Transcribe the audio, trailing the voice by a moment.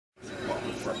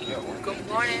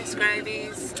Morning,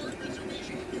 Scribies.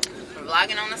 We're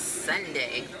vlogging on a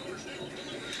Sunday.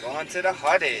 Going to the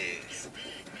Hardee's.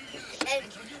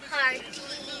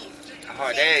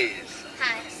 Hardee's.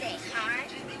 Say hard.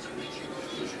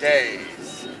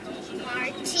 Days.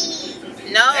 Hardee's.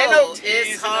 No, Ain't no it's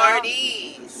T's,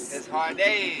 Hardee's. It's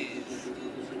Hardee's.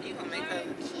 You gonna make a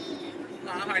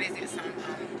Hardee's get some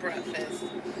breakfast.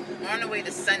 We're on the way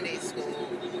to Sunday school.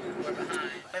 We're behind.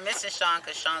 We're missing Sean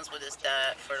because Sean's with his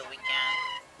dad for the weekend.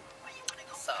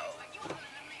 So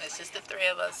it's just the three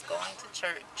of us going to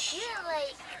church. You look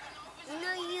like,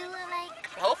 you look like,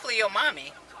 Hopefully your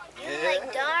mommy. you look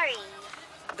like Dari.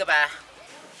 Goodbye.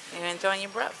 You enjoying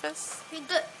your breakfast? You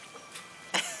good.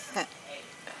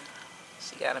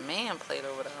 She got a man plate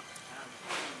over there.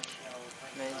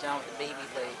 Then John with the baby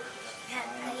plate.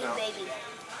 Hey, baby.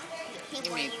 You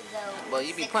be, well,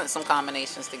 you be putting some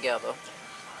combinations together.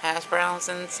 Hash browns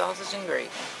and sausage and gravy.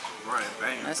 Right,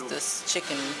 bang. That's this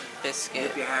chicken biscuit.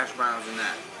 Dip your hash browns in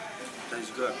that.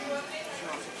 Tastes good.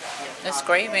 That's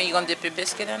gravy. And you gonna dip your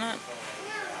biscuit in it?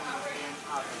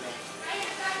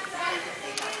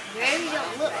 Gravy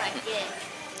don't look like this.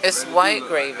 It's white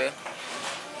gravy.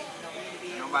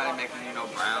 Nobody making you no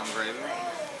brown gravy.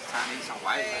 It's time to eat some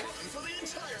white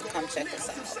gravy. Come check us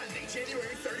out.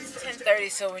 10:30,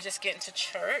 so we're just getting to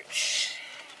church.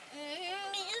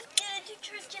 Just get to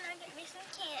church and I get me some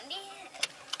candy.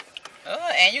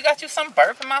 Oh, and you got you some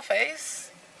burp in my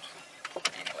face.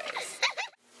 Anyways,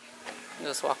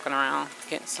 just walking around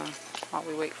getting some while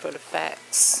we wait for the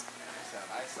facts.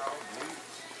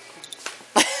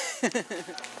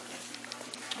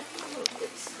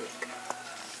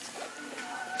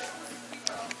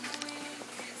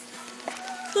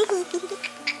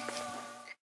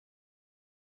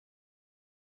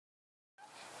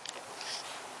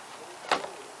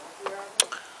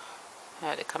 I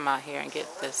had to come out here and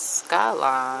get this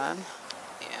skyline.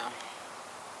 Yeah.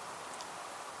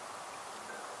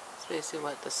 Let's basically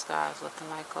what the sky's looking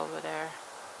like over there.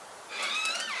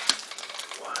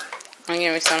 You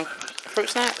give me some fruit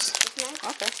snacks?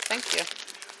 Okay, thank you.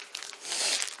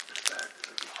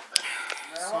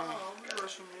 So,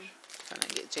 I'm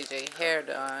gonna get JJ hair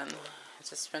done. I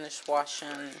just finished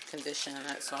washing, conditioning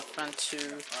it, so I'm trying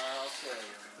to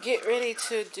get ready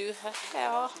to do her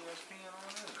hair.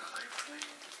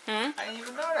 I didn't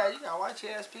even know that. You gotta watch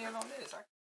ESPN on this.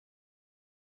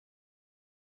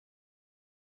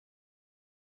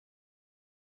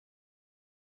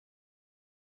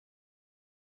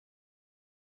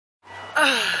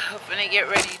 I'm gonna get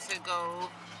ready to go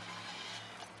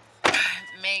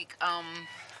make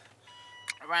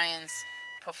Ryan's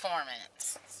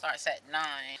performance. Starts at 9,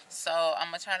 so I'm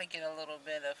gonna try to get a little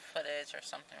bit of footage or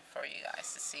something for you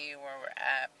guys to see where we're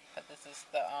at. But this is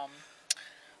the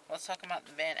let's talk about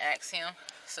the band Axiom.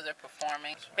 So they're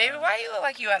performing. Baby, why you look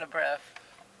like you out of breath?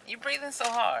 You breathing so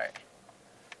hard?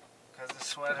 Cause the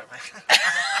sweater, man.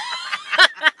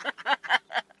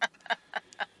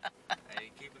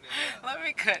 Let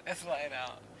me cut this light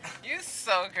out. You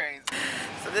so crazy.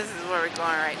 So this is where we're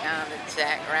going right now, the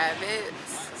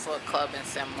Jackrabbits. This little club in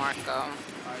San Marco.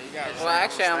 Well,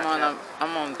 actually,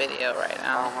 I'm on video right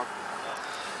now.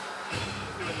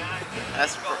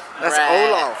 That's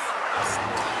Olaf.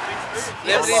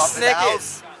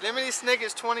 Yes. Lemony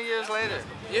Snicket's 20 years later.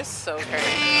 You're so crazy.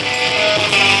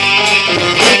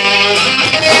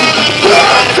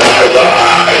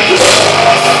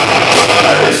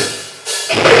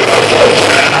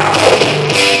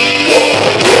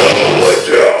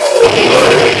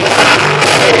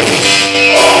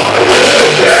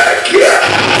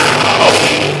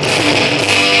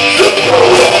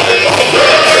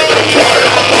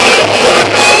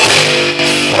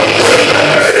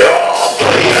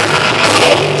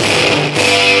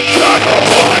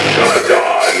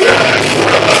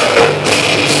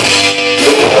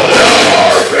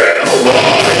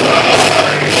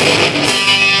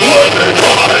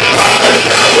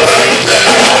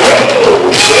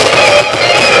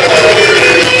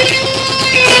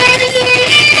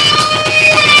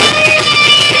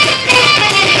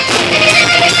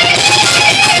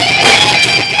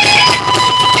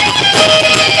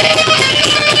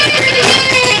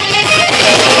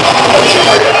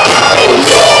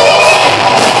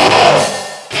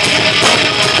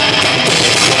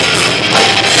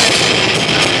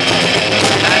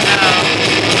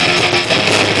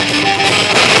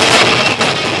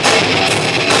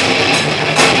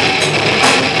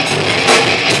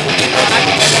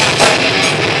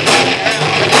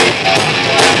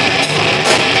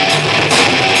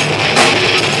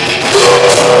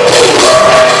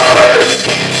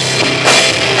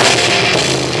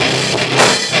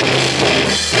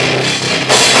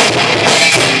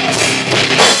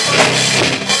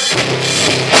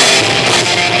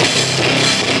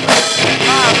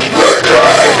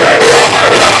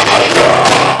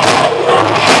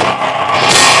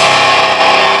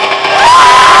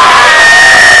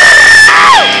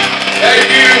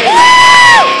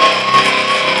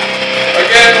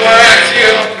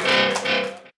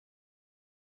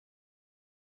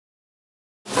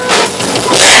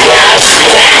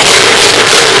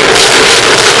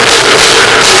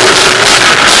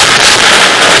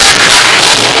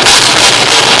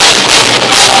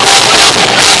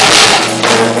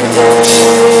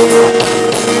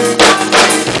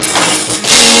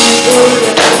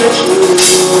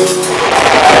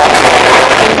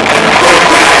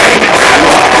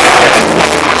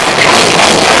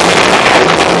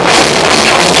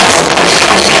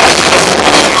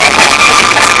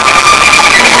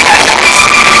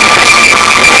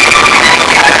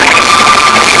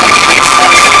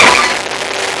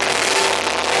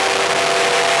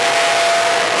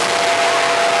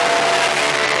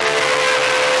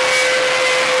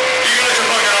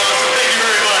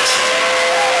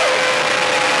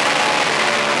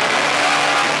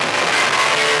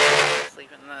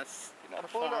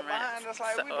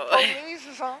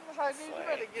 something. I need you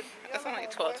better get the It's other only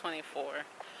one, boy. 12:24,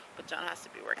 but John has to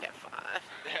be work at 5.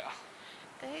 Yeah.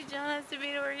 Hey, John has to be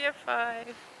to work at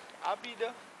 5. I'll be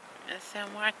there. And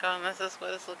San Marco, and this is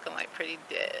what it's looking like, pretty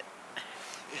dead.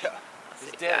 Yeah. I'll see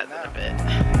It's you dead guys in a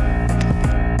now. bit.